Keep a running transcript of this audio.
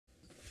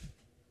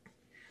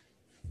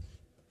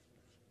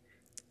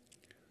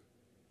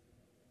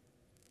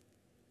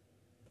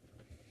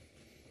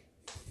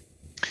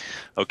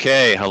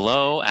Okay,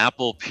 hello,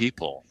 Apple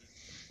people.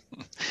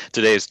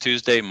 Today is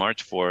Tuesday,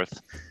 March 4th,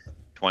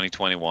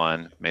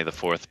 2021. May the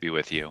 4th be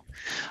with you.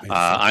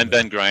 I'm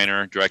Ben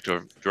Greiner,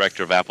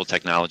 Director of Apple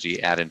Technology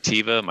at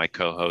Ntiva. My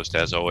co-host,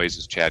 as always,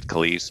 is Chad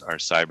Calise, our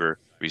Cyber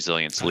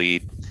Resilience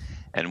Lead.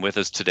 And with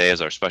us today is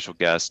our special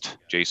guest,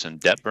 Jason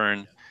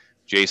Dettbarn.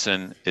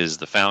 Jason is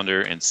the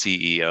founder and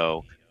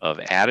CEO of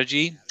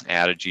Addigy.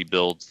 Addigy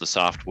builds the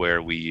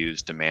software we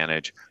use to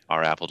manage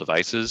our Apple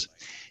devices.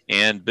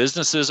 And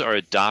businesses are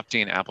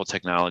adopting Apple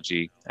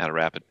technology at a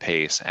rapid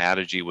pace.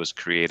 Addigy was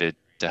created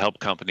to help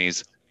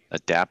companies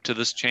adapt to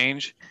this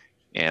change.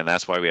 And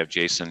that's why we have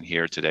Jason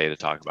here today to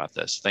talk about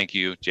this. Thank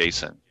you,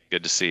 Jason.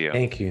 Good to see you.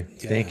 Thank you.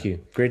 Yeah. Thank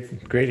you.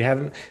 Great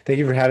having. Thank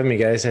you for having me,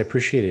 guys. I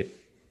appreciate it.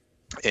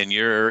 And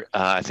you're,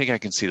 I think I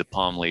can see the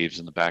palm leaves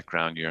in the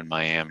background. You're in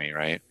Miami,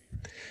 right?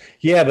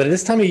 Yeah, but at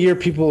this time of year,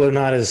 people are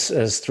not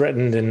as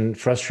threatened and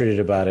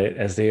frustrated about it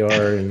as they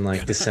are in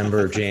like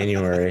December or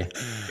January.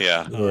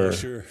 Yeah.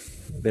 Sure.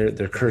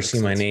 They're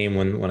cursing my name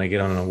when I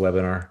get on a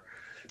webinar.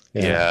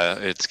 Yeah,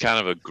 it's kind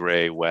of a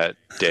gray, wet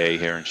day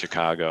here in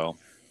Chicago.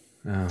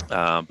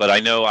 Oh. But I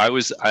know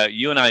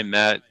you and I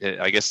met,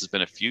 I guess it's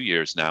been a few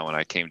years now when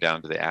I came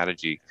down to the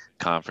Addigy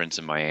conference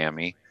in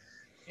Miami.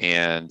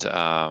 And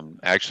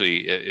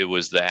actually, it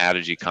was the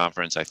Addigy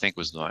conference, I think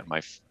was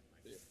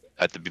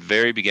at the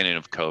very beginning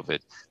of COVID.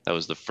 That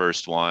was the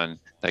first one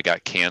that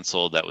got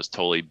canceled. That was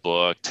totally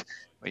booked.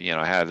 You know,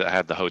 I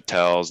had the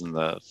hotels and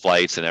the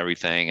flights and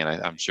everything. And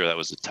I'm sure that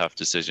was a tough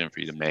decision for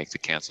you to make to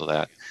cancel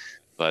that.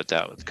 But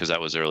because that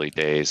was early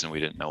days and we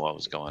didn't know what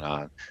was going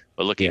on.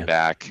 But looking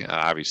back,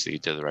 obviously you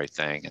did the right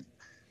thing.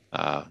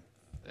 And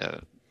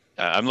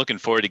I'm looking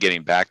forward to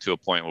getting back to a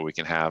point where we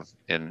can have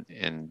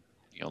in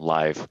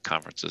live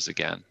conferences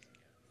again.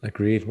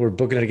 Agreed. We're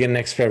booking it again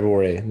next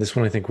February. This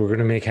one I think we're going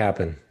to make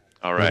happen.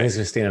 All right. Nothing's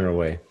going to stand in our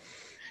way.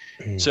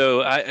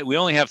 So we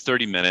only have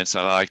 30 minutes.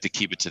 I like to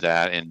keep it to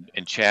that. And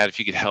Chad, if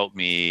you could help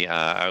me,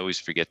 I always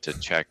forget to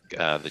check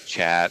the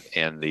chat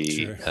and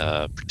the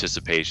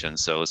participation.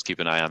 So let's keep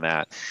an eye on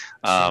that.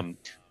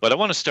 But I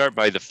want to start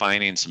by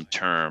defining some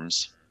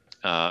terms,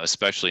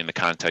 especially in the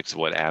context of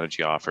what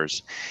Addigy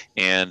offers.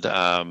 And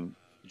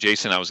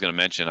Jason, I was going to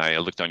mention, I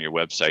looked on your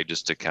website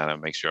just to kind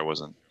of make sure I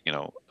wasn't,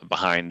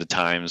 behind the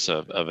times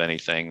of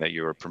anything that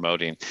you were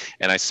promoting.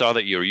 And I saw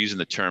that you were using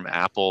the term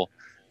Apple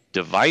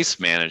device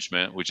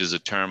management, which is a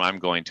term I'm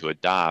going to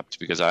adopt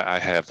because I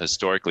have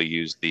historically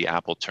used the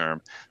Apple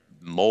term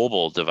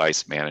mobile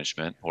device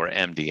management, or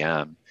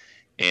MDM.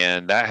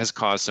 And that has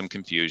caused some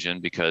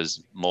confusion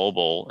because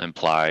mobile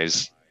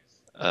implies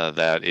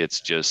that it's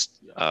just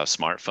a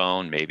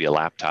smartphone, maybe a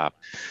laptop.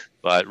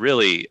 But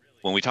really,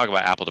 when we talk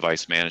about Apple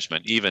device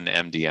management, even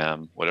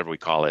MDM, whatever we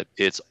call it,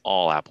 it's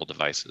all Apple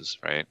devices,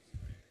 right?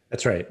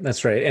 That's right.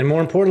 That's right. And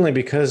more importantly,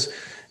 because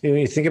when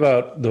you think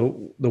about the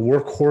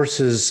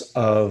workhorses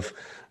of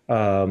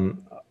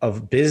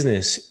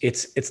business,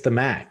 it's the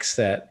Macs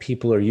that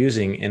people are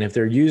using. And if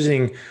they're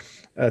using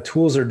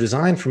tools that are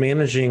designed for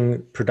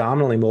managing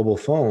predominantly mobile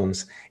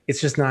phones,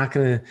 it's just not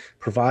going to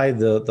provide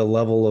the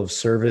level of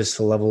service,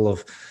 the level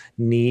of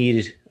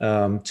need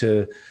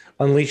to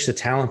unleash the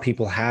talent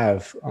people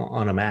have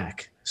on a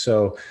Mac.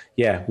 So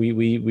yeah,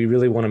 we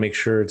really want to make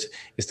sure it's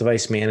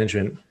device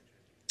management.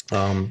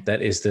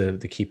 That is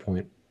the key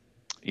point.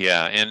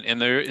 Yeah,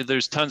 and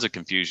there's tons of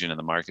confusion in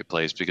the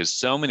marketplace because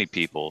so many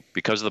people,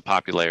 because of the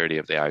popularity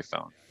of the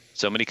iPhone,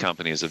 so many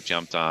companies have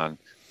jumped on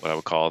what I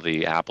would call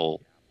the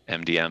Apple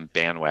MDM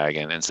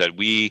bandwagon and said,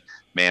 we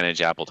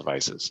manage Apple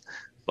devices.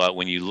 But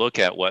when you look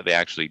at what they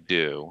actually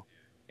do,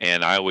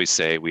 and I always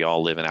say we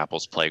all live in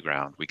Apple's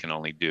playground. We can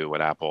only do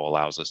what Apple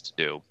allows us to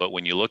do. But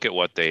when you look at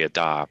what they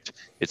adopt,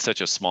 it's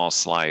such a small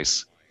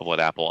slice of what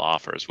Apple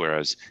offers,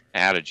 whereas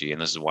Addigy, and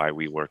this is why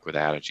we work with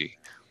Addigy,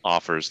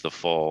 offers the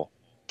full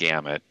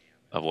gamut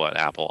of what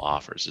Apple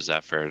offers. Is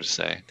that fair to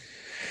say?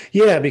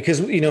 Yeah,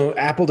 because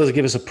Apple does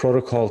give us a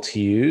protocol to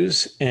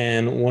use,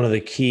 and one of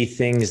the key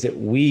things that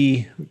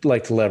we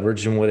like to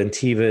leverage, and what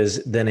Ntiva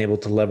is then able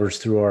to leverage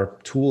through our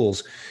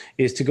tools,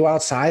 is to go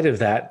outside of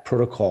that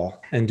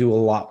protocol and do a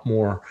lot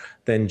more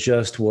than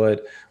just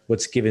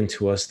what's given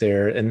to us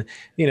there. And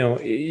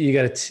you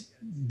got to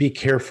be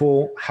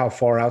careful how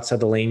far outside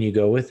the lane you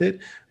go with it.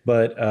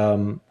 But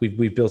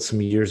we've built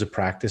some years of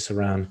practice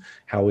around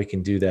how we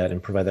can do that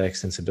and provide that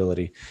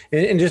extensibility.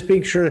 And just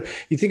being sure,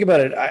 you think about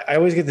it, I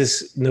always get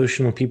this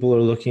notion when people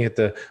are looking at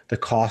the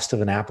cost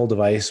of an Apple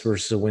device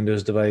versus a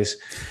Windows device.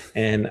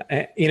 And,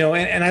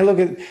 and I look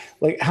at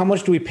like how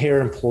much do we pay our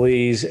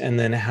employees and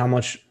then how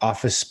much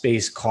office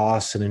space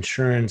costs and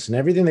insurance and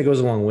everything that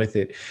goes along with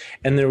it.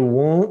 And their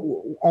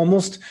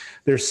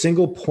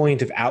single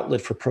point of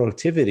outlet for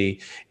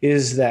productivity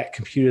is that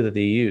computer that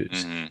they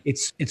use. Mm-hmm.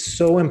 It's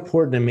so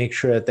important to make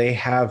sure that they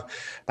have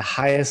the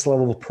highest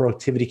level of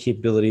productivity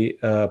capability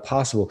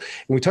possible.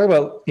 And we talk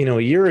about, a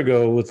year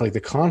ago with like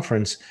the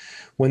conference,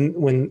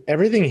 when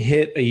everything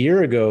hit a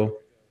year ago,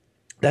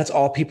 that's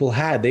all people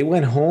had. They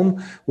went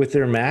home with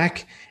their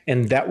Mac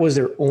and that was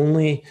their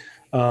only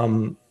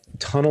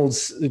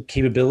tunnels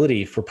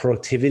capability for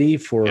productivity,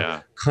 for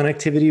Yeah.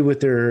 connectivity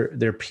with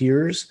their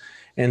peers.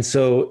 And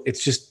so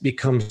it's just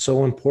become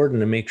so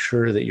important to make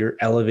sure that you're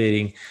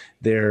elevating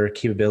their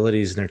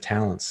capabilities and their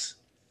talents.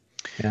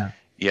 Yeah.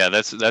 Yeah,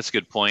 that's a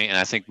good point, and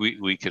I think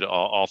we could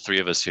all three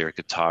of us here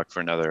could talk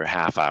for another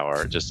half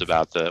hour just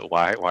about the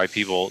why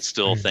people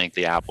still think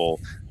the Apple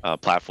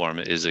platform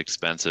is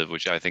expensive,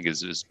 which I think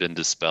has been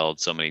dispelled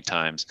so many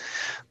times.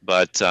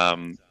 But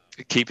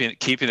keeping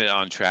it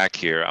on track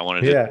here, I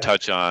wanted to Yeah.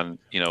 touch on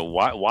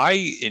why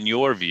in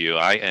your view,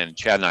 and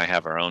Chad and I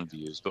have our own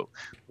views, but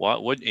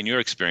what in your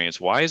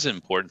experience, why is it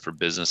important for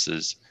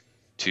businesses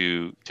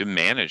to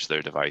manage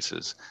their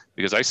devices?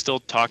 Because I still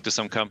talk to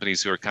some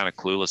companies who are kind of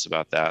clueless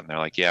about that, and they're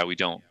like, yeah, we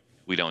don't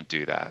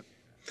do that.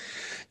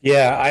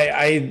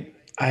 Yeah,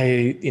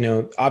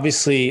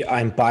 obviously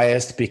I'm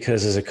biased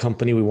because as a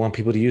company, we want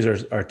people to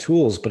use our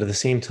tools. But at the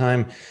same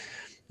time,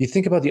 you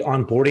think about the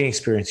onboarding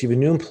experience. You have a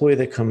new employee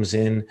that comes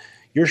in,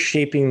 you're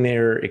shaping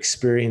their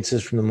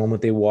experiences from the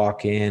moment they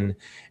walk in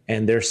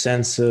and their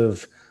sense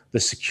of the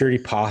security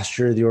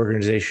posture the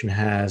organization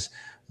has,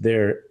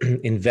 their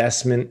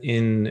investment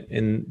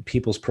in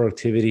people's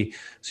productivity.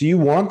 So you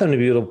want them to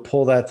be able to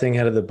pull that thing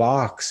out of the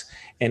box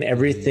and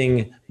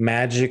everything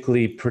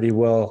magically pretty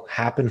well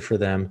happen for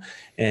them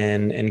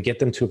and get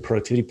them to a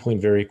productivity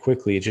point very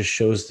quickly. It just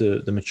shows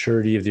the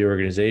maturity of the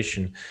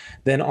organization.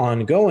 Then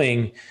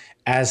ongoing,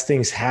 as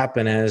things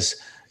happen, as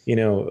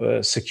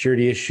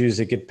security issues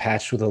that get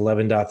patched with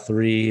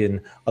 11.3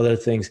 and other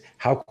things,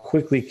 how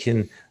quickly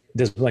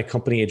does my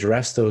company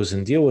address those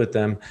and deal with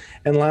them?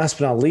 And last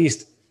but not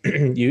least,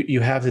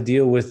 you have to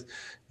deal with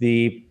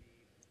the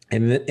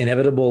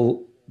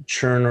inevitable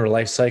churn or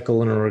life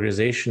cycle in an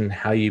organization,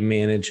 how you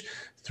manage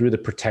through the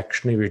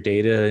protection of your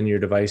data and your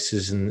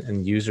devices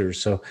and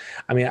users. So,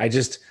 I mean, I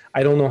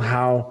don't know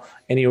how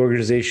any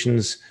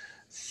organizations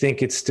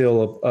think it's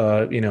still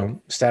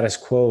status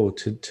quo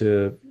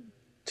to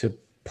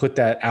put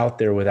that out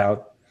there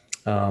without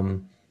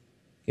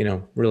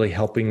really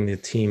helping the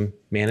team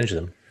manage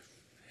them.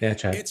 Yeah,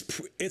 Chad.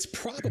 It's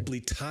probably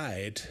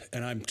tied,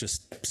 and I'm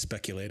just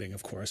speculating,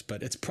 of course,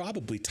 but it's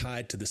probably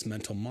tied to this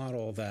mental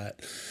model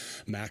that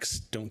Macs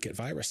don't get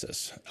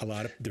viruses.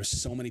 There's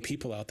so many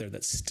people out there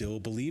that still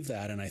believe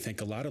that, and I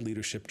think a lot of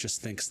leadership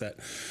just thinks that,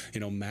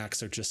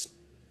 Macs are just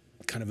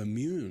kind of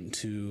immune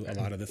to a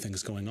lot of the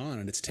things going on,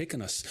 and it's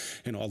taken us,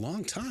 a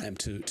long time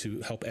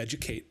to help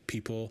educate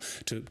people,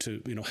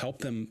 to help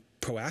them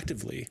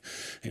proactively,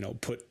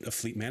 put a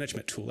fleet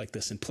management tool like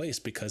this in place,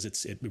 because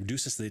it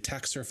reduces the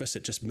attack surface.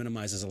 It just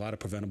minimizes a lot of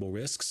preventable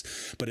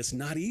risks, but it's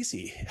not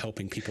easy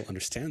helping people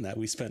understand that.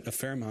 We spent a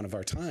fair amount of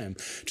our time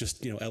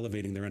just,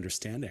 elevating their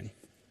understanding.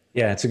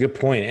 Yeah, it's a good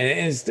point.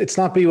 And it's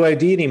not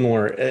BYD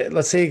anymore.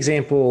 Let's say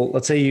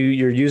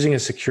you're using a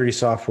security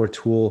software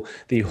tool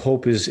that you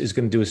hope is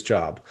going to do its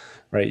job,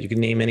 right? You can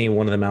name any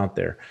one of them out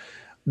there.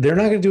 They're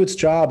not going to do its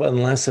job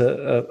unless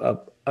a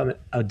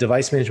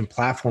device management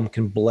platform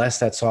can bless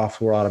that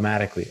software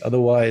automatically.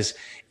 Otherwise,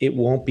 it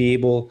won't be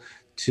able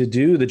to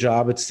do the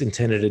job it's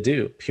intended to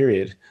do,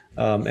 period.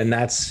 And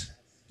that's,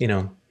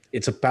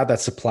 it's about that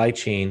supply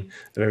chain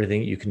of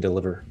everything you can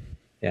deliver.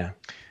 Yeah.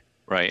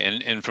 Right.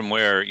 And from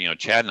where,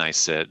 Chad and I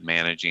sit,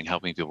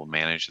 helping people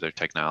manage their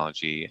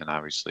technology, and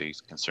obviously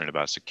concerned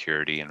about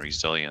security and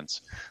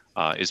resilience,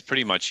 is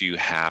pretty much you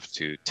have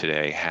to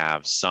today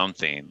have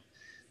something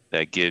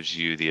that gives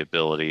you the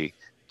ability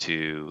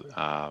to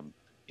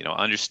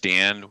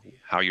understand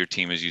how your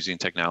team is using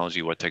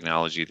technology, what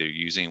technology they're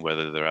using,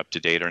 whether they're up to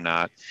date or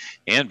not,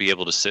 and be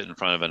able to sit in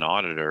front of an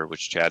auditor,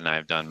 which Chad and I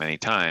have done many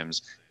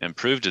times, and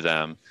prove to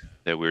them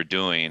that we're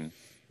doing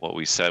what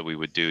we said we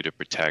would do to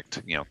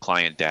protect,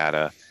 client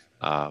data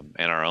and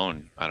our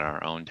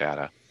own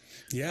data.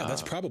 Yeah,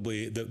 that's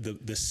probably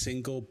the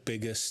single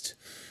biggest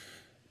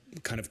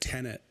kind of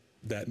tenet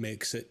that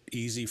makes it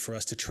easy for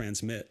us to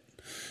transmit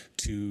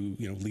to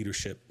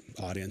leadership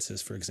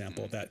audiences, for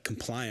example. That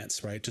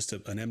compliance, right? Just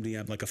an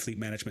MDM, like a fleet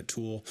management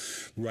tool,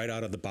 right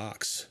out of the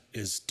box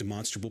is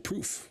demonstrable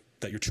proof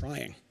that you're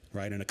trying,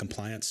 right? In a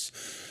compliance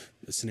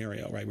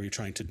scenario, right, where you're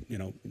trying to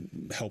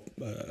help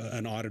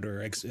an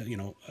auditor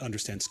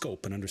understand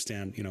scope and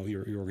understand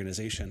your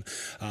organization.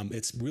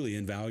 It's really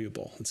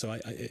invaluable, and so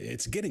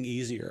it's getting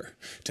easier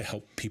to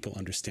help people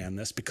understand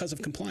this because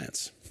of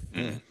compliance.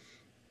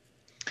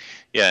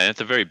 Yeah, and at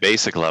the very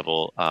basic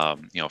level,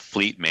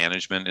 fleet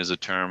management is a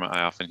term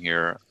I often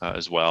hear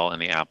as well in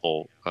the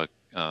Apple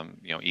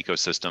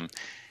ecosystem,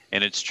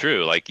 and it's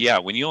true. Like, yeah,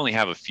 when you only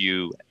have a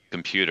few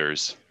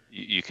computers,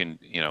 you can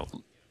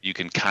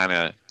kind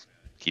of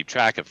keep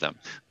track of them.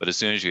 But as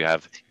soon as you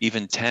have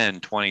even 10,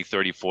 20,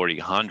 30, 40,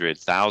 100,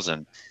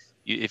 1,000,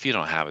 if you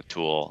don't have a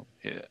tool,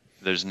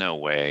 there's no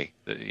way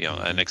that,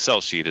 an Excel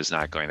sheet is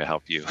not going to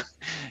help you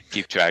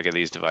keep track of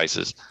these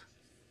devices.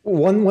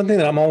 One thing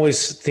that I'm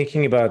always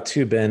thinking about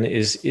too, Ben,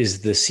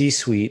 is the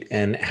C-suite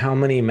and how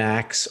many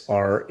Macs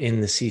are in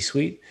the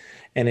C-suite,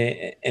 and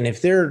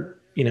if they're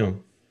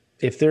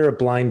a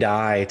blind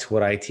eye to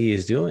what IT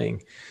is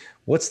doing,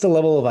 what's the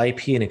level of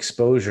IP and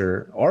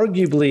exposure?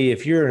 Arguably,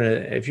 if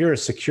you're a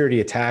security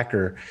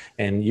attacker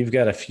and you've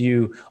got a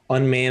few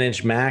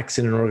unmanaged Macs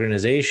in an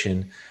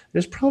organization,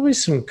 there's probably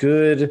some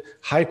good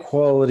high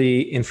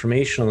quality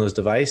information on those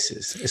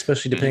devices,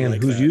 especially depending on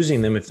who's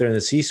using them if they're in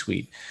the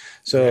C-suite.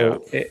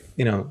 So,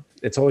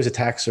 it's always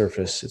attack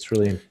surface. It's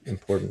really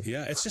important.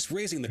 Yeah, it's just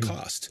raising the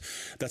cost.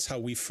 That's how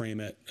we frame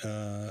it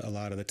a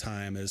lot of the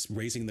time, is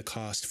raising the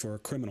cost for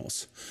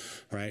criminals,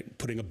 right?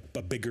 Putting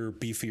a bigger,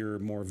 beefier,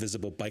 more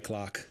visible bike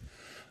lock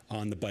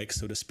on the bike,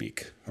 so to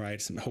speak,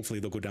 right? And hopefully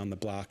they'll go down the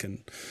block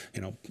and,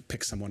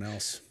 pick someone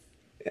else.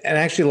 And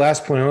actually,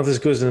 last point, I don't know if this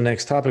goes to the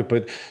next topic,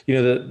 but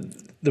the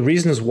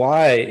reasons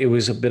why it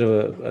was a bit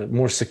of a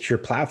more secure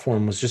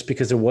platform was just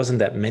because there wasn't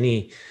that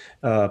many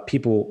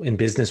people in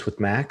business with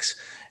Macs.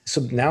 So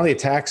now the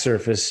attack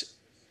surface,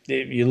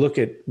 if you look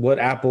at what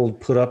Apple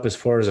put up as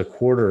far as a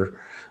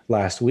quarter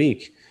last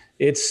week,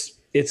 it's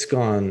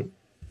gone,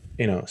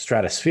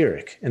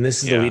 stratospheric. And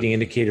this is the leading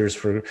indicators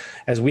for,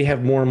 as we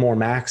have more and more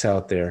Macs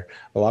out there,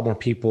 a lot more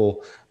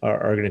people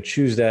are going to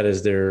choose that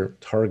as their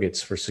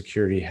targets for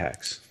security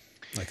hacks.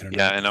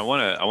 And I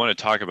want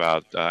to talk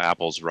about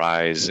Apple's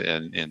rise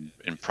in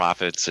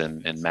profits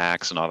and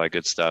Macs and all that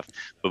good stuff.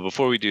 But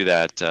before we do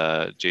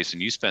that,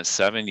 Jason, you spent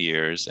 7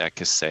 years at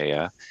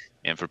Kaseya.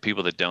 And for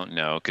people that don't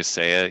know,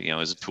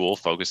 Kaseya, is a tool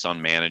focused on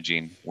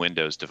managing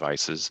Windows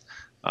devices.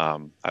 I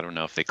don't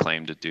know if they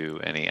claim to do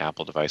any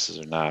Apple devices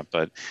or not,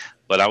 but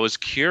I was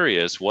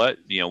curious what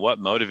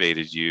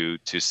motivated you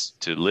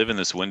to live in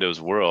this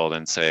Windows world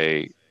and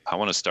say, I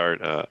want to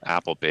start an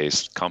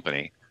Apple-based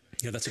company.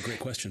 Yeah, that's a great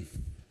question.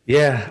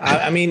 Yeah,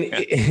 I mean,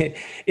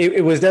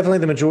 it was definitely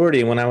the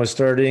majority. When I was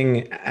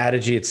starting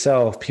Addigy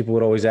itself, people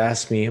would always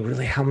ask me,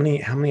 really, how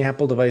many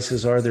Apple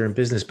devices are there in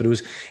business? But it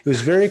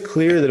was very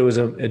clear that it was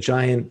a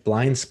giant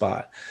blind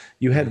spot.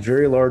 You had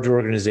very large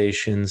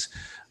organizations,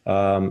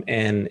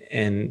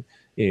 and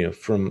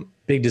from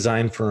big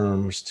design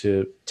firms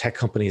to tech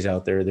companies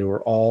out there, they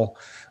were all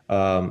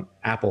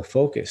Apple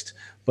focused.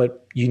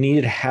 But you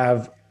needed to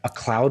have a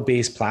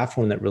cloud-based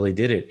platform that really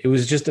did it. It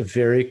was just a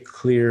very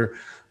clear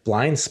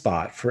blind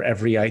spot for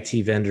every IT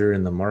vendor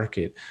in the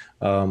market.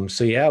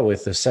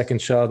 With the second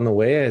child in the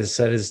way, I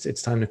said,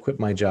 it's time to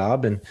quit my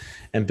job and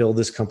build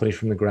this company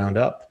from the ground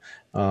up.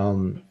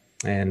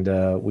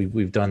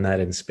 We've done that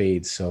in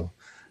spades. So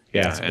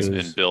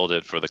and build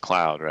it for the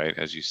cloud, right?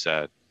 As you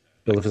said,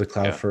 build it for the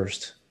cloud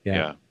first.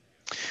 Yeah.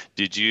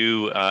 Did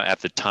you at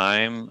the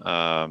time,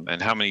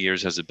 and how many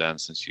years has it been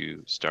since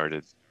you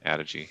started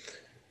Addigy?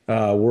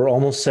 We're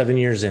almost 7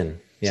 years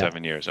in. Yeah.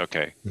 7 years.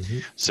 Okay. Mm-hmm.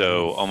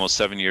 So almost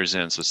 7 years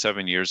in. So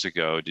 7 years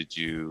ago,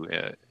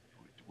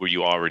 were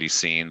you already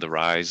seeing the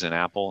rise in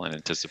Apple and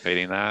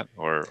anticipating that,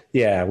 or?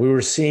 Yeah, we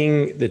were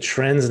seeing the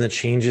trends and the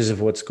changes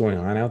of what's going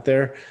on out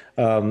there.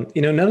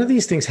 None of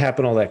these things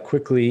happen all that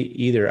quickly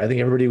either. I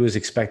think everybody was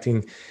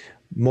expecting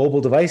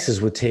mobile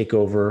devices would take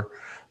over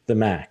the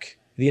Mac.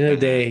 At the end of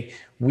the day,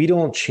 we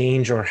don't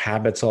change our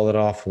habits all that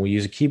often. We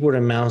use a keyboard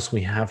and mouse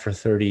we have for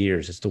 30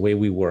 years. It's the way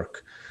we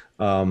work.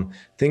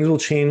 Things will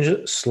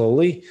change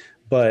slowly,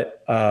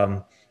 but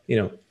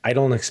I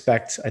don't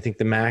expect. I think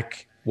the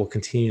Mac will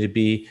continue to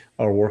be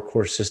our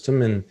workhorse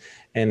system,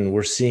 and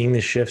we're seeing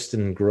the shifts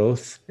in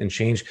growth and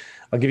change.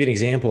 I'll give you an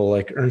example.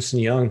 Like Ernst &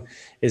 Young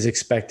is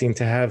expecting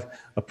to have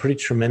a pretty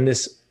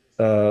tremendous,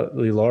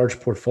 large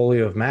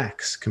portfolio of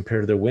Macs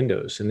compared to their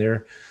Windows, and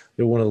they're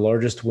one of the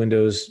largest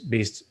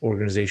Windows-based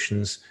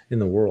organizations in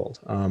the world.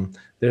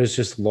 There's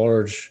just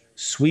large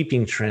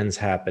sweeping trends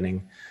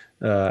happening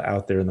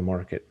out there in the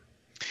market.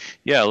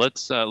 Yeah,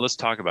 let's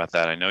talk about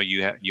that. I know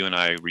you and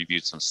I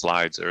reviewed some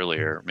slides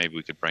earlier. Maybe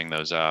we could bring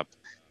those up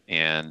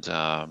and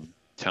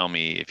tell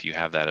me if you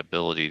have that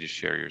ability to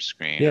share your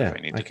screen. Yeah, if I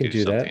need to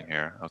do something that.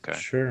 Here. Okay.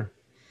 Sure.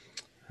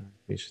 Give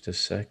me just a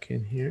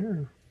second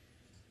here.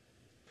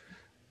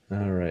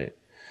 All right.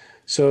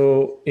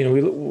 So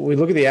we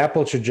look at the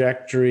Apple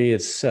trajectory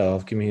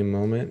itself. Give me a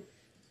moment.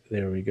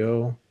 There we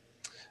go.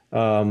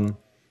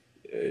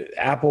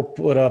 Apple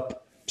put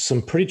up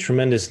some pretty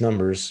tremendous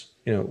numbers,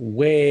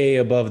 way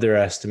above their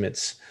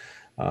estimates.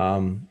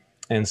 And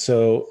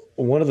so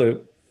one of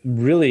the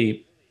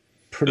really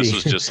pretty... This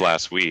was just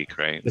last week,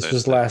 right? This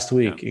was last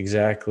week,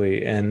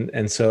 exactly.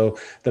 And so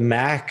the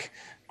Mac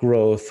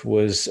growth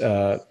was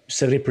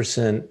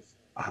 70%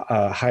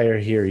 higher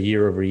here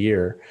year over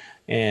year.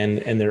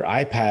 And their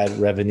iPad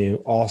revenue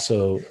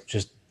also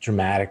just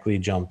dramatically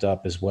jumped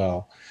up as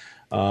well.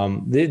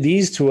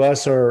 These to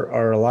us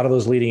are a lot of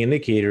those leading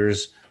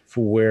indicators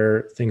for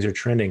where things are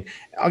trending.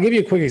 I'll give you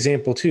a quick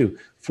example too.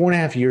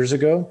 4.5 years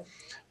ago,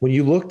 when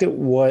you looked at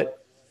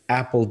what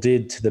Apple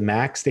did to the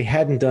Macs, they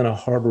hadn't done a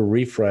hardware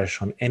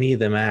refresh on any of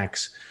the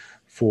Macs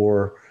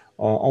for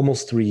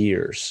almost 3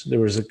 years. There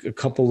was a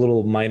couple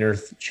little minor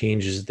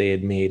changes they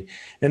had made.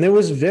 And there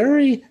was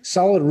very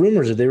solid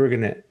rumors that they were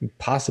going to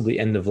possibly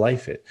end of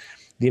life it.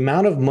 The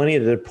amount of money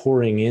that they're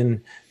pouring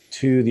in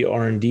to the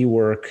R&D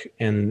work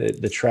and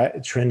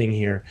the trending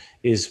here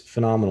is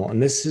phenomenal.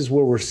 And this is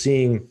where we're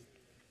seeing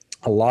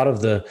a lot of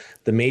the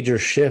major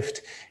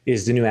shift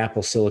is the new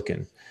Apple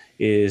Silicon.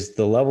 is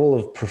the level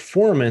of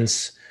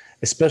performance,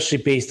 especially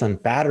based on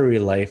battery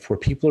life, where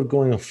people are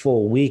going a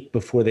full week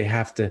before they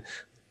have to,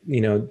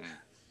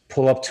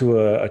 pull up to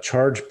a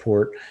charge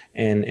port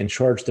and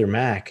charge their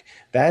Mac.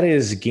 That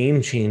is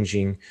game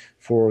changing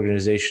for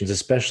organizations,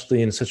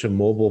 especially in such a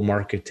mobile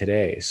market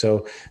today.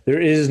 So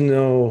there is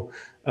no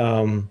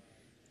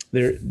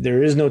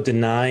there is no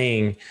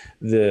denying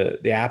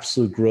the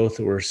absolute growth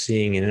that we're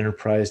seeing in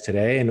enterprise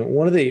today. And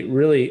one of the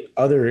really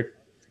other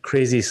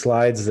crazy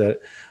slides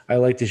that I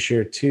like to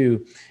share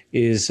too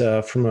is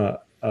from a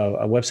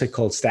website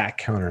called Stack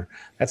Counter.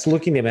 That's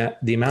looking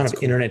at the amount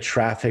of internet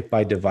traffic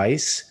by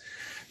device.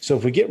 So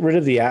if we get rid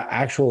of the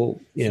actual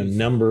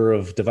number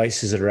of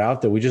devices that are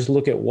out there, we just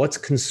look at what's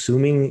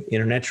consuming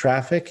internet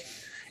traffic.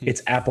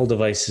 It's Apple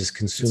devices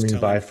consuming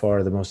by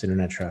far the most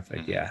internet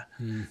traffic. Yeah.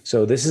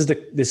 So this is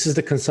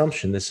the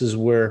consumption. This is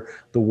where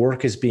the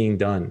work is being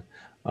done.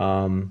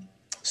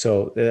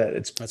 So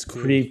that's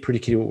cool. pretty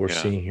key to what we're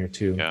seeing here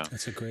too. Yeah.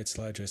 That's a great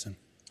slide, Jason.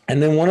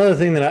 And then one other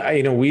thing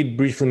that we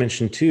briefly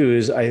mentioned too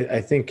is I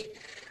think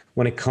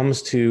when it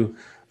comes to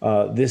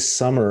this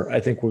summer, I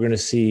think we're going to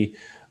see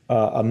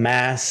a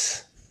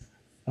mass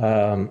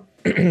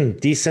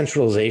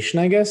decentralization,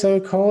 I guess I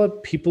would call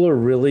it. People are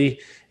really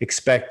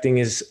expecting,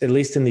 is at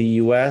least in the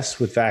US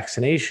with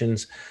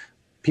vaccinations,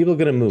 people are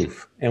going to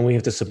move, and we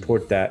have to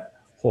support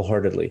that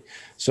wholeheartedly.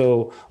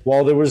 So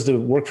while there was the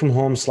work from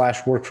home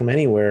 / work from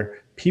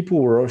anywhere,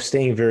 people were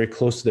staying very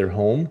close to their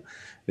home.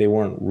 They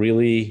weren't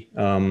really,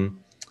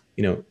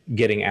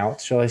 getting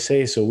out, shall I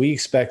say. So we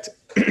expect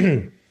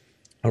a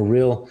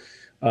real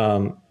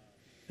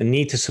a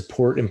need to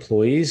support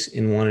employees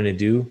in wanting to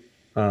do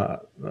a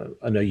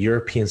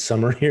European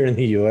summer here in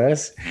the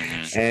US,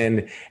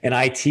 and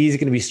IT is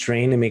going to be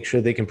strained to make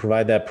sure they can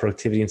provide that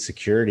productivity and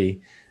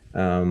security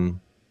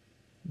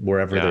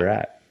wherever they're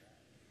at.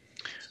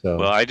 So,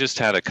 well, I just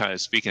had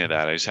speaking of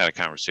that, I just had a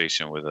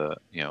conversation with a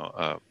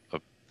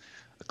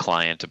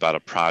client about a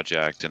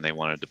project, and they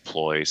want to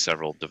deploy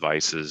several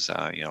devices,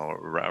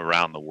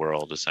 around the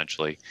world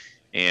essentially.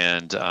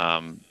 And,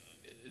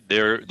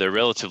 they're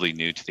relatively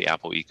new to the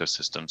Apple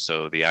ecosystem.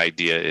 So the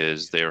idea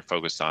is they're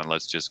focused on,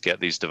 let's just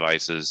get these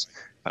devices.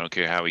 I don't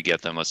care how we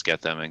get them, let's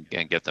get them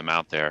and get them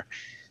out there.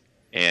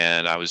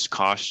 And I was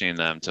cautioning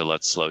them to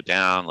let's slow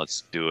down,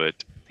 let's do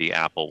it the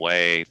Apple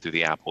way through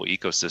the Apple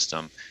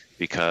ecosystem,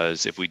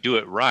 because if we do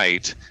it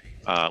right,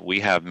 we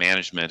have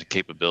management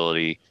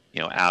capability,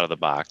 out of the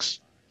box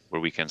where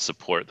we can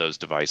support those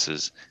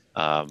devices,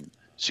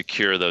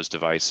 secure those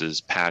devices,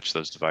 patch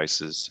those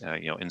devices,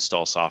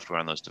 install software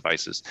on those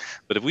devices.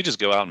 But if we just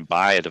go out and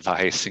buy a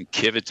device and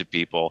give it to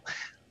people,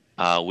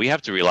 we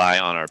have to rely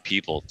on our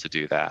people to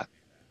do that.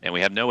 And we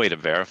have no way to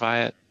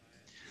verify it.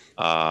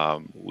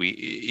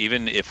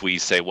 Even if we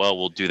say, well,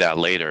 we'll do that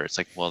later, it's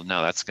like, well,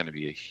 no, that's going to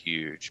be a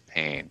huge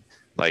pain.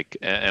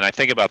 And I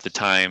think about the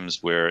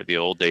times where the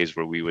old days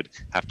where we would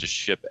have to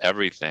ship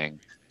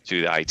everything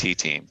to the IT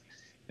team,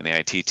 and the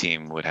IT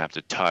team would have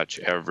to touch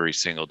every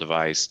single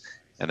device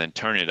and then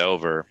turn it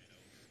over.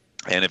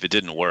 And if it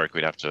didn't work,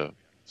 we'd have to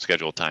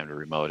schedule time to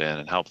remote in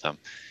and help them.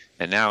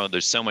 And now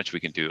there's so much we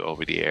can do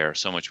over the air,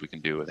 so much we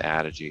can do with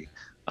Addigy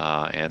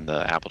and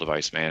the Apple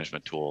device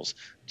management tools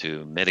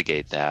to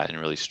mitigate that and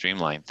really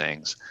streamline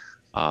things.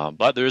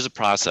 But there is a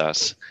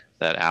process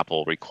that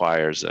Apple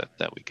requires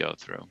that we go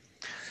through.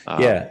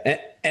 And I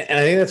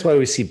think that's why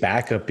we see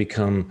backup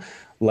become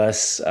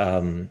less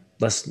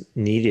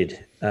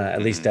needed,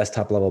 at least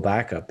desktop level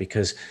backup,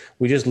 because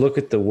we just look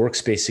at the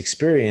workspace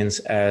experience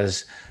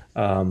as,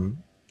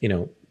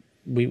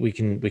 we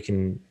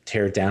can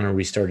tear it down and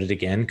restart it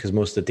again because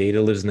most of the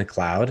data lives in the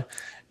cloud,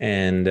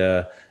 and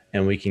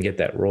we can get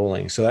that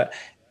rolling. So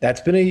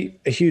that's been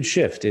a huge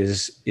shift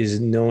is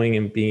knowing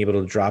and being able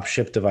to drop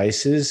ship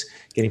devices,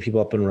 getting people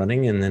up and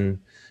running. And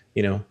then,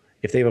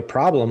 if they have a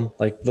problem,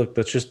 look,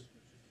 let's just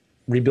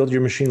rebuild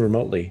your machine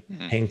remotely,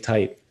 hang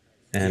tight.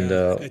 And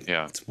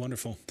it's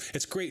wonderful.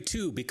 It's great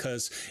too,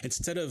 because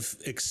instead of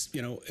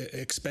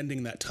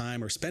expending that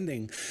time or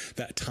spending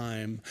that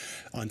time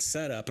on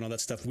setup and all that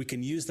stuff, we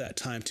can use that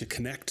time to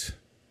connect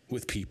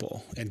with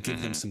people and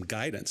give them some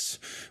guidance,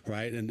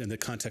 right? And in the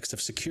context of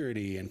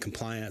security and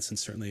compliance and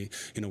certainly,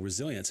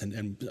 resilience.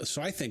 And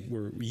so I think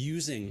we're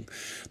using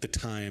the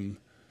time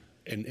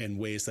in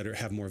ways that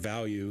have more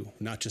value,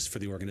 not just for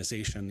the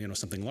organization,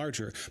 something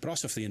larger, but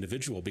also for the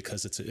individual,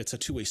 because it's a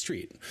two-way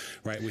street,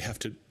 right?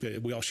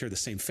 We all share the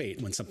same fate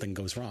when something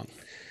goes wrong.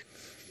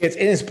 It's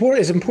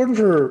important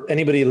for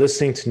anybody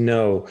listening to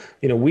know,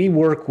 we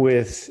work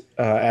with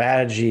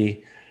at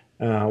Addigy,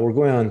 we're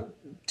going on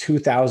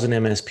 2,000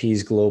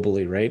 MSPs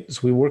globally, right? So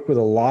we work with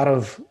a lot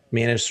of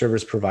managed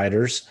service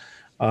providers,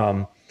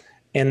 and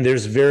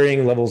there's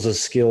varying levels of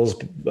skills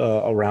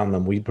around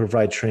them. We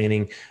provide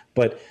training,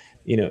 but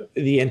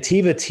the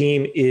Ntiva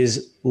team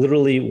is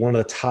literally one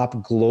of the top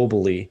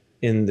globally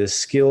in the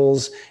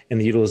skills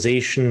and the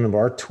utilization of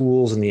our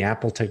tools and the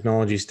Apple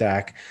technology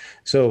stack.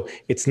 So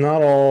it's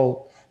not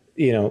all,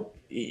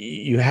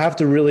 you have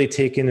to really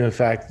take into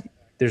effect,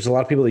 there's a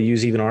lot of people that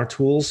use even our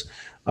tools,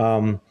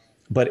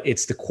 but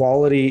it's the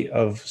quality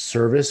of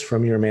service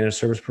from your managed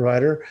service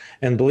provider.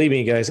 And believe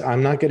me, guys,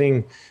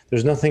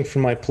 there's nothing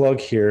from my plug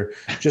here.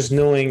 Just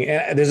knowing,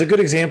 there's a good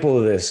example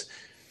of this.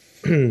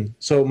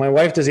 So my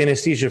wife does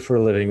anesthesia for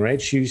a living,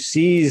 right? She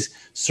sees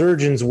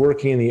surgeons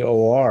working in the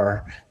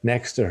OR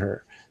next to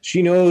her.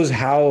 She knows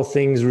how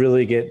things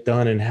really get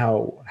done and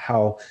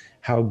how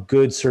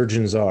good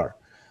surgeons are.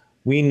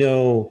 We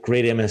know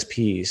great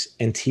MSPs,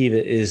 and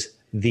Ntiva is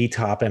the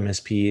top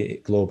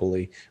MSP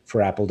globally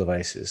for Apple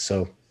devices.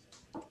 So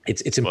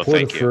it's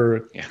important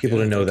for people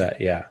to know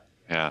that. Yeah.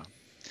 Yeah.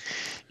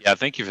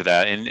 Thank you for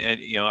that. And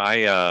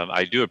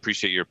I do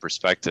appreciate your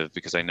perspective,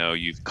 because I know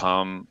you've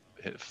come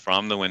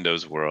from the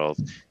Windows world,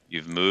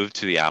 you've moved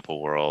to the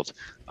Apple world.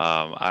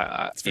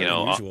 It's very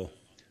unusual.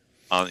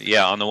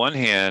 On the one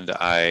hand,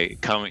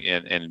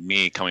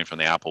 me coming from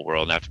the Apple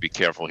world, and I have to be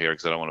careful here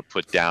because I don't want to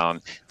put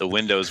down the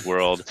Windows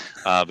world,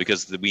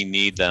 because we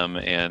need them,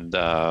 and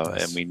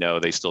we know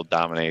they still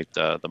dominate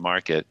the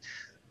market.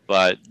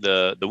 But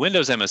the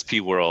Windows MSP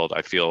world,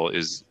 I feel,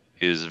 is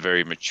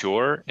very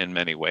mature in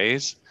many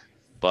ways,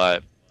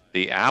 but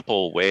the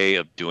Apple way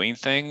of doing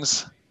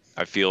things,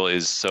 I feel,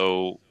 is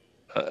so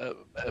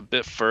a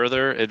bit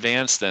further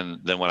advanced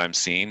than what I'm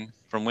seeing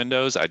from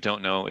Windows. I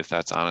don't know if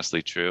that's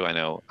honestly true. I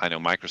know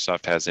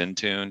Microsoft has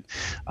Intune.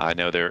 I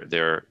know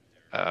they're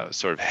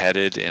sort of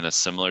headed in a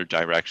similar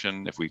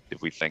direction if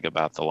we think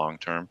about the long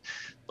term.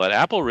 But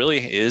Apple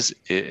really is,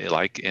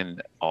 like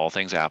in all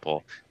things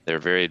Apple, they're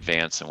very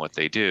advanced in what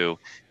they do.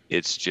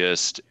 It's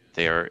just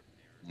they're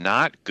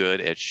not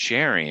good at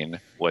sharing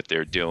what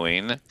they're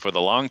doing for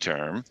the long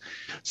term.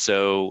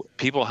 So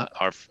people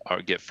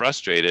get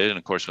frustrated, and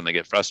of course, when they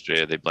get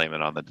frustrated, they blame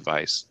it on the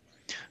device.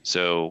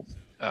 So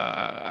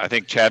I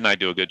think Chad and I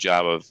do a good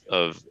job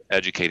of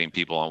educating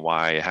people on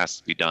why it has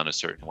to be done a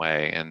certain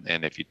way,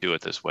 and if you do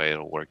it this way,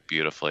 it'll work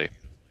beautifully.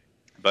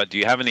 But do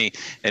you have any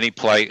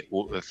polite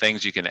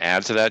things you can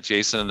add to that,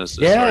 Jason, as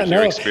far as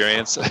your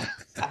experience?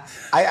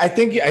 I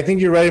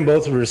think you're right in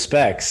both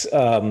respects.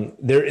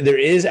 There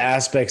is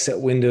aspects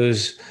that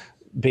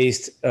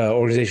Windows-based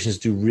organizations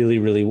do really,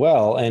 really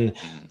well, and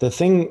the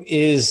thing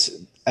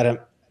is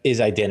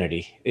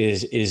identity.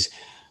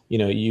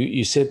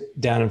 You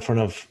sit down in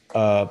front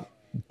of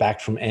back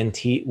from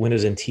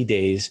Windows NT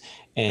days,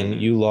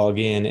 and you log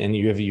in and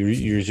you have your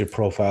user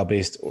profile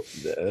based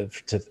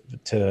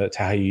to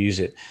how you use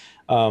it.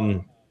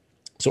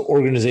 So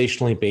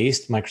organizationally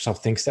based, Microsoft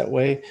thinks that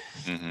way.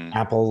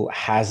 Apple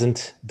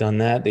hasn't done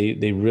that.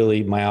 They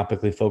really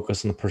myopically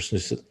focus on the person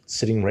who's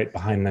sitting right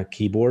behind the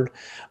keyboard.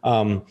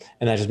 And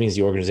that just means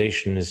the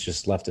organization is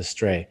just left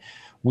astray.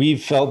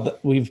 We've felt that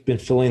we've been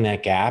filling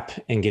that gap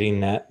and getting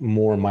that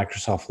more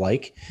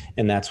Microsoft-like,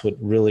 and that's what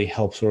really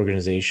helps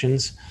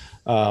organizations.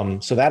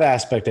 So that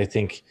aspect, I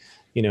think,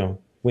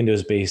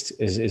 Windows-based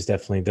is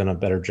definitely done a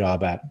better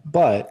job at.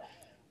 But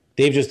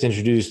they've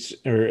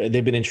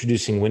been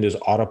introducing Windows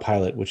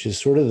Autopilot, which is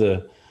sort of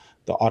the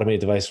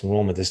automated device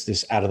enrollment,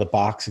 this out of the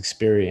box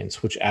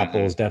experience, which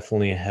Apple is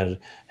definitely ahead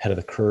of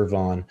the curve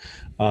on.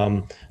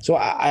 So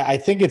I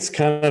think it's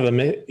kind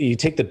of you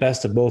take the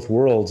best of both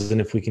worlds,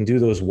 and if we can do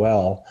those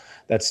well,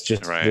 that's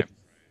just the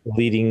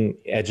leading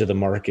edge of the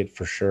market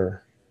for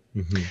sure.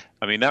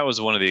 I mean, that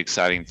was one of the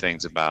exciting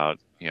things about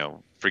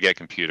Forget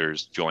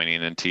Computers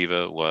joining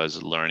Ntiva,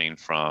 was learning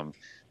from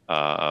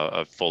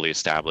a fully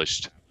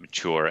established,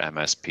 mature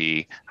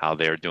MSP, how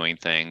they're doing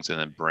things, and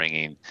then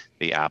bringing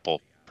the Apple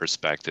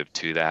perspective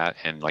to that.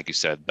 And like you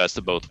said, best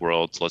of both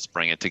worlds, let's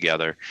bring it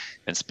together.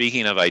 And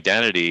speaking of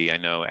identity, I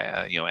know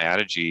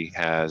Addigy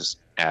has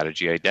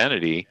Addigy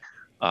Identity,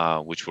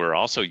 which we're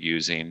also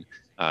using,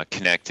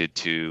 connected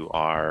to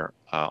our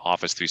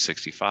Office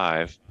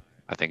 365.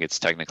 I think it's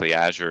technically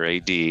Azure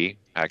AD,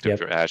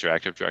 Azure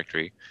Active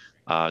Directory,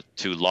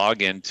 to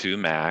log into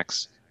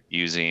Macs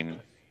using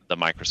the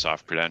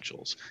Microsoft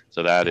credentials.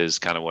 So that is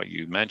kind of what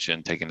you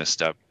mentioned, taking a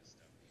step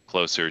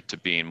closer to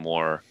being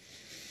more,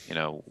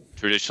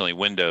 traditionally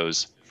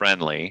Windows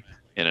friendly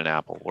in an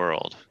Apple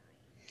world.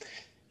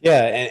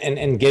 Yeah,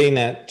 and getting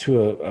that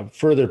to a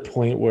further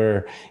point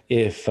where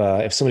if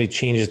somebody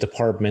changes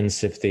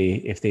departments, if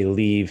they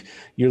leave,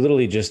 you're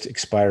literally just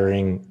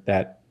expiring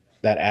that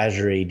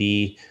Azure AD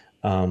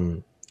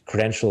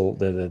credential,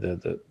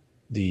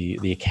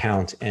 the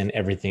account, and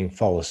everything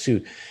follows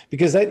suit,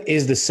 because that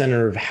is the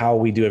center of how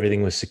we do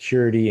everything with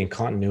security and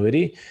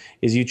continuity.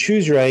 Is you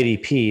choose your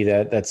IDP,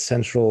 that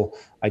central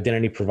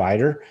identity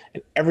provider,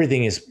 and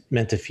everything is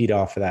meant to feed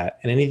off of that.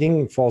 And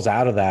anything that falls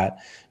out of that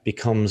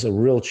becomes a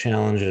real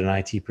challenge at an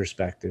IT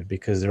perspective,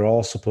 because they're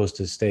all supposed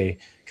to stay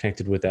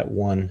connected with that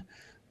one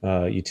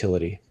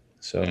utility.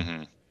 So.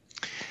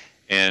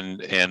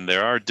 And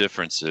there are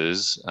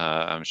differences.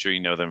 I'm sure you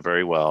know them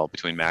very well,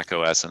 between Mac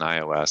OS and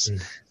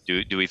iOS.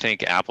 Do we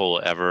think Apple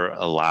will ever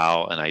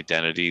allow an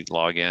identity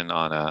login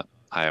on a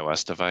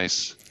iOS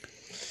device?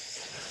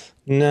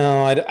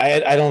 No,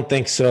 I don't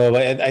think so.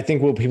 I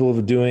think what people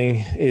are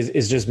doing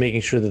is just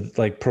making sure that,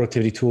 like,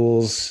 productivity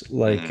tools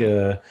like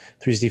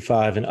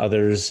 365 and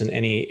others in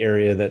any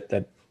area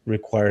that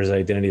requires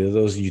identity,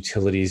 those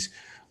utilities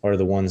are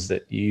the ones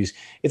that you use.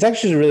 It's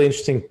actually a really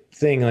interesting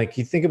thing. Like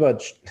you think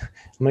about, I'm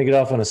going to get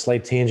off on a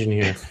slight tangent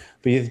here,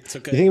 but you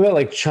think about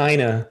like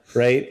China,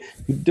 right?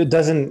 It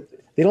doesn't,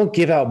 they don't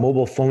give out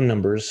mobile phone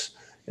numbers.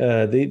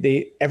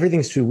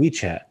 Everything's through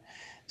WeChat.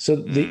 So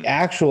the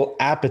actual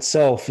app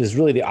itself is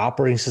really the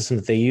operating system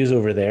that they use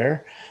over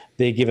there.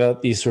 They give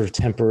out these sort of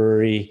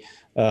temporary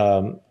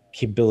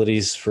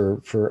capabilities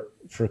for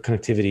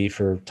connectivity,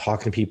 for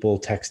talking to people,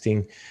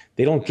 texting.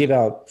 They don't give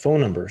out phone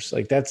numbers.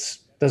 Like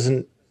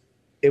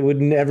it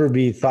would never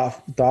be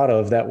thought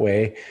of that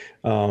way.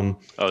 So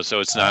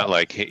it's not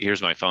like, hey,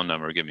 here's my phone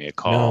number, give me a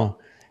call.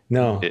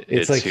 No.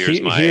 It's like,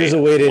 here's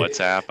a way to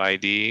WhatsApp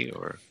ID,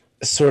 or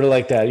sort of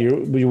like that, your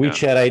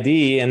WeChat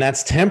ID, and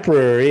that's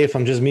temporary if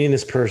I'm just meeting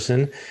this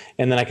person,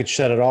 and then I could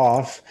shut it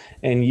off,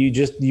 and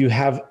you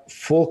have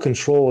full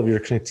control of your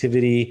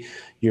connectivity,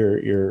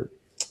 the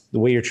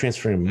way you're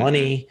transferring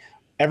money,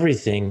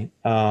 everything.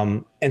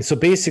 And so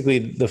basically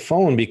the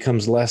phone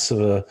becomes less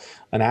of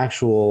an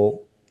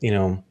actual,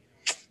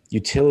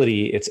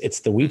 utility.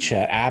 It's the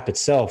WeChat app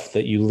itself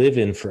that you live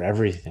in for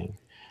everything.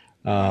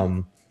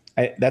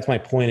 That's my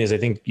point, is I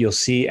think you'll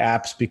see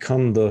apps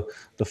become the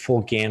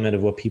full gamut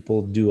of what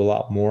people do a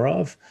lot more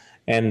of.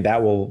 And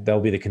that'll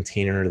be the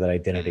container, that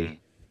identity.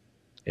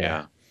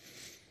 Yeah.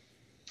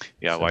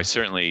 Well, I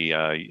certainly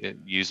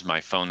use my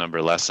phone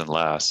number less and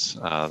less.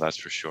 That's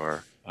for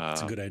sure.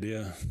 It's a good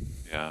idea.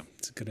 Yeah.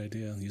 It's a good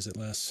idea. Use it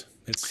less.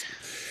 It's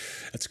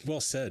well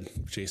said,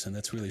 Jason.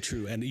 That's really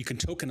true. And you can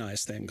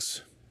tokenize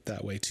things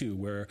that way too,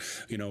 where,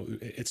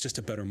 it's just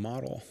a better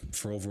model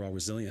for overall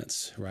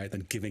resilience, right?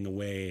 Than giving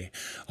away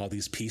all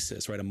these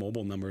pieces, right? A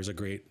mobile number is a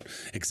great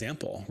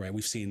example, right?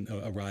 We've seen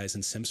a rise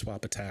in SIM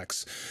swap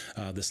attacks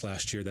this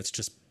last year. That's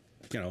just,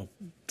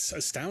 it's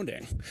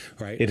astounding,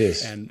 right? It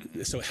is. And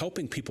so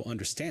helping people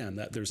understand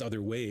that there's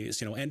other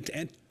ways,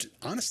 and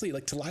honestly,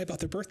 like to lie about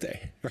their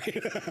birthday,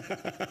 right?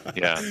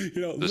 Yeah.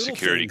 The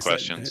security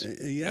questions.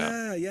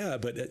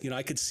 But,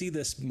 I could see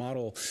this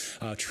model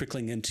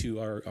trickling into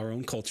our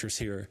own cultures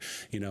here,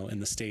 in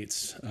the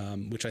States,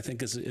 which I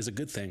think is a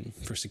good thing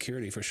for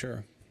security, for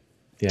sure.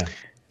 Yeah.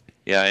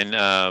 Yeah, and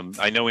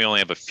I know we only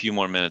have a few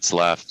more minutes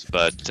left,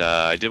 but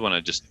I did want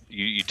to just,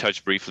 you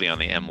touched briefly on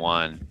the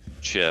M1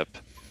 chip.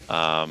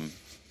 And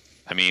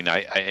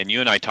you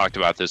and I talked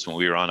about this when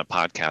we were on a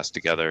podcast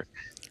together.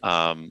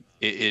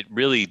 It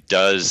really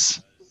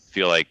does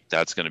feel like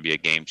that's going to be a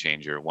game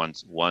changer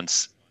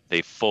once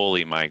they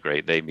fully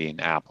migrate. They mean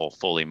Apple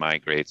fully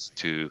migrates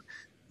to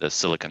the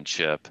silicon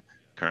chip,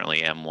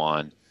 currently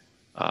M1.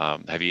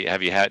 Have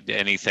you had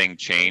anything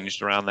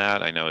changed around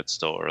that? I know it's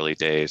still early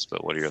days,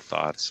 but what are your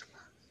thoughts?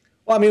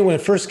 Well, when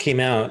it first came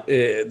out,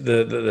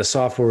 the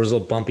software was a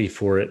little bumpy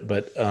for it,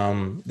 but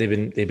they've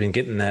been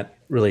getting that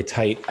really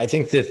tight. I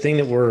think the thing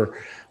that we're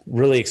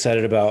really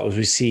excited about is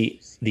we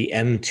see the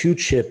M2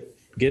 chip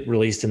get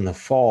released in the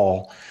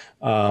fall.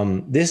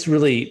 This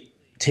really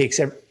takes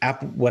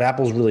what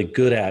Apple's really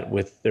good at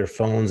with their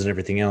phones and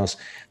everything else.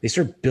 They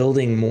start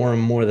building more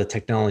and more of the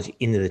technology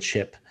into the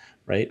chip,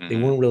 right? They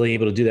weren't really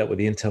able to do that with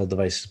the Intel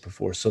devices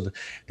before. So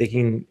they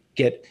can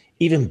get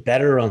even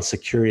better on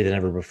security than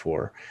ever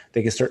before.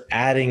 They can start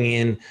adding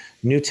in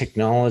new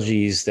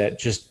technologies that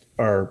just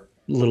are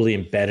literally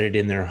embedded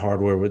in their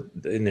hardware,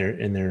 in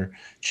their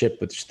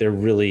chip, which they're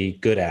really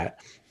good at.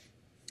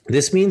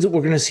 This means that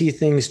we're going to see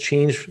things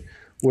change,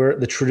 where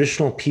the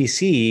traditional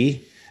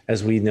PC,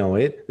 as we know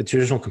it, the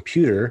traditional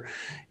computer,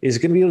 is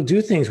going to be able to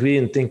do things we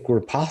didn't think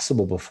were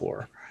possible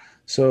before.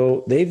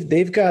 So they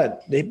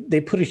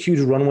put a huge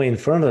runway in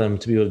front of them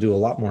to be able to do a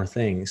lot more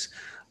things.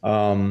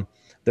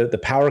 The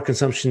power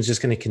consumption is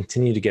just going to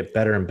continue to get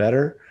better and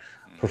better,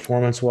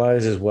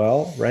 performance-wise as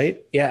well,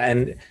 right? Yeah,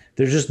 and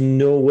there's just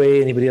no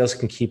way anybody else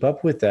can keep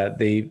up with that.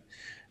 They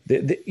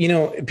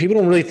people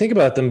don't really think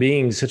about them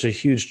being such a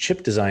huge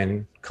chip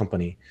design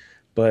company,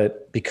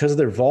 but because of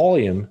their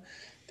volume,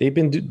 they've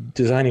been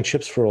designing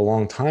chips for a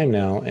long time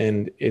now,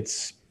 and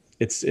it's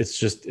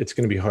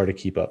going to be hard to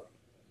keep up.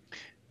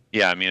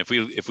 Yeah, if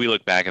we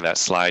look back at that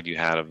slide you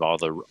had of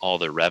all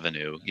the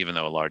revenue, even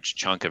though a large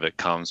chunk of it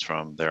comes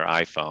from their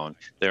iPhone,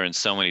 they're in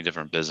so many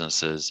different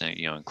businesses,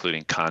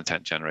 including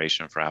content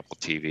generation for Apple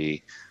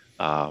TV.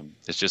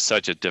 It's just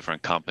such a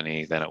different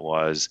company than it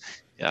was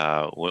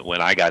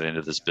when I got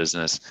into this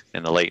business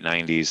in the late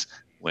 '90s,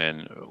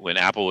 when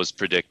Apple was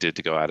predicted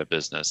to go out of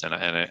business, and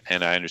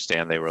I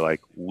understand they were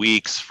like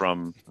weeks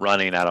from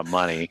running out of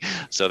money,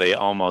 so they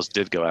almost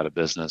did go out of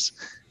business,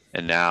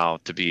 and now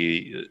to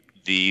be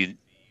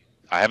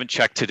I haven't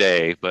checked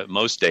today, but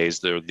most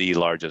days they're the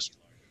largest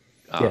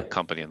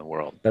company in the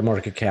world. That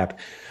market cap.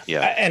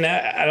 Yeah. And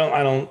I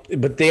don't,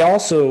 but they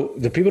also,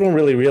 the people don't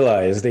really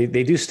realize they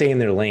do stay in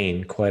their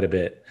lane quite a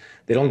bit.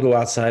 They don't go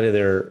outside of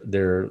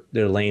their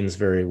lanes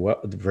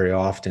very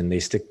often.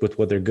 They stick with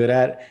what they're good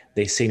at.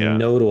 They say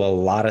no to a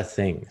lot of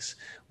things.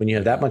 When you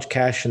have that much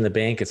cash in the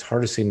bank, it's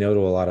hard to say no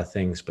to a lot of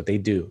things, but they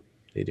do.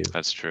 They do.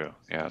 That's true.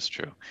 Yeah, that's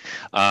true.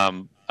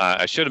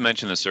 I should have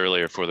mentioned this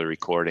earlier for the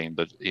recording,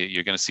 but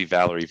you're going to see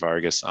Valerie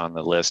Vargas on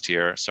the list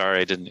here. Sorry,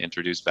 I didn't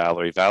introduce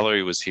Valerie.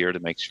 Valerie was here to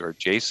make sure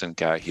Jason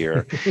got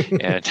here,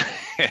 and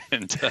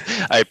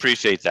I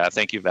appreciate that.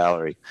 Thank you,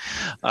 Valerie.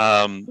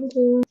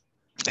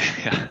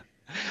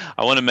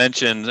 I want to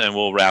mention, and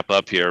we'll wrap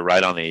up here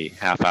right on the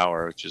half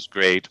hour, which is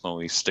great when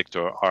we stick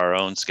to our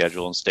own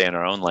schedule and stay in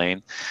our own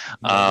lane.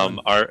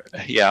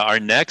 Our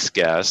next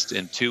guest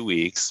in 2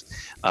 weeks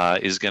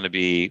is going to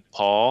be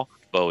Paul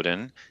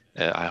Bowden.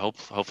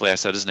 Hopefully I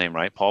said his name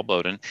right, Paul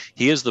Bowden.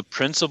 He is the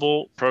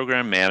principal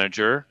program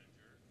manager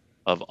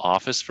of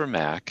Office for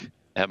Mac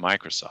at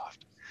Microsoft.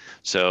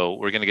 So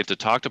we're going to get to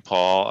talk to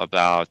Paul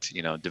about,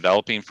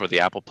 developing for the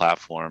Apple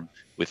platform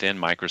within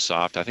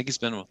Microsoft. I think he's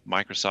been with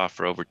Microsoft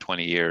for over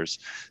 20 years,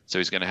 so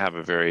he's going to have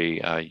a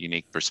very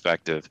unique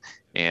perspective.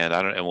 And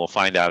we'll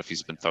find out if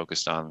he's been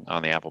focused on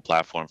the Apple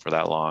platform for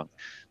that long.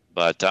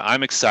 But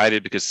I'm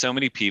excited because so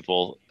many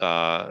people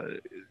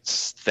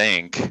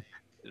think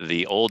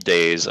the old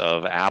days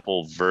of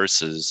Apple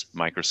versus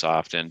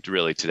Microsoft, and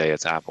really today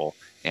it's Apple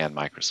and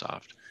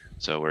Microsoft.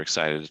 So we're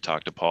excited to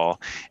talk to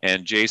Paul.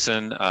 And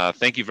Jason,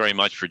 thank you very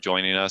much for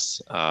joining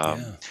us.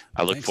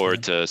 I look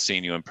forward to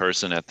seeing you in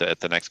person at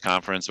the next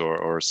conference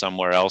or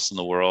somewhere else in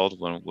the world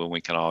when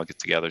we can all get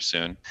together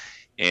soon.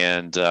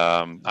 And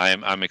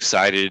I'm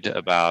excited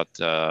about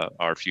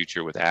our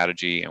future with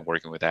Addigy and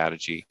working with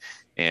Addigy.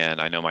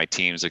 And I know my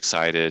team's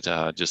excited.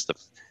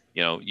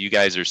 You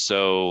guys are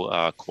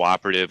so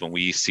cooperative when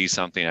we see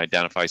something,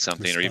 identify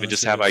something, or even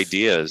just have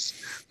ideas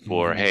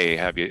for, hey,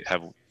 have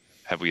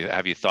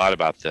you thought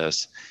about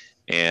this?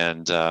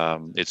 And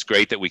it's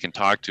great that we can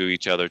talk to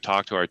each other,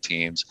 talk to our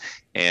teams,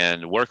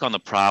 and work on the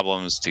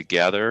problems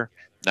together,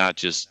 not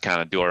just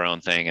kind of do our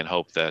own thing and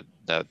hope that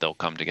they'll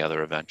come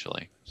together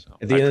eventually. So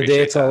at the end of the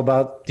day, it's all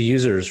about the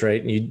users,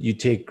 right? And you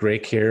take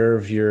great care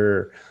of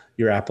your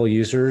Apple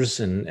users,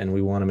 and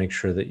we want to make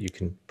sure that you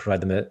can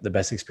provide them the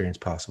best experience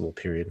possible,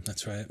 period.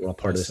 That's right. We're all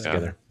part of this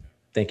together.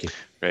 Thank you.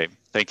 Great.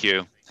 Thank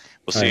you.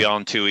 We'll see you all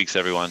in 2 weeks,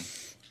 everyone.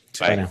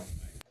 Bye now.